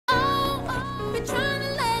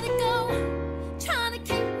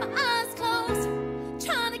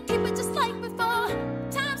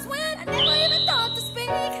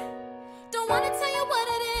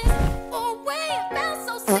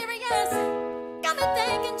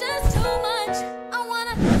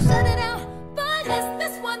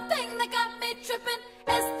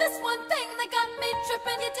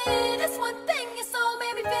did. This one thing your soul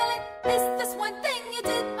made me feel it. Is this one thing you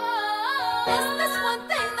did? Is this one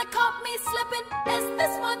thing that caught me slipping? Is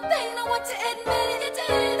this one thing I want to admit you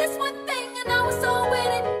did?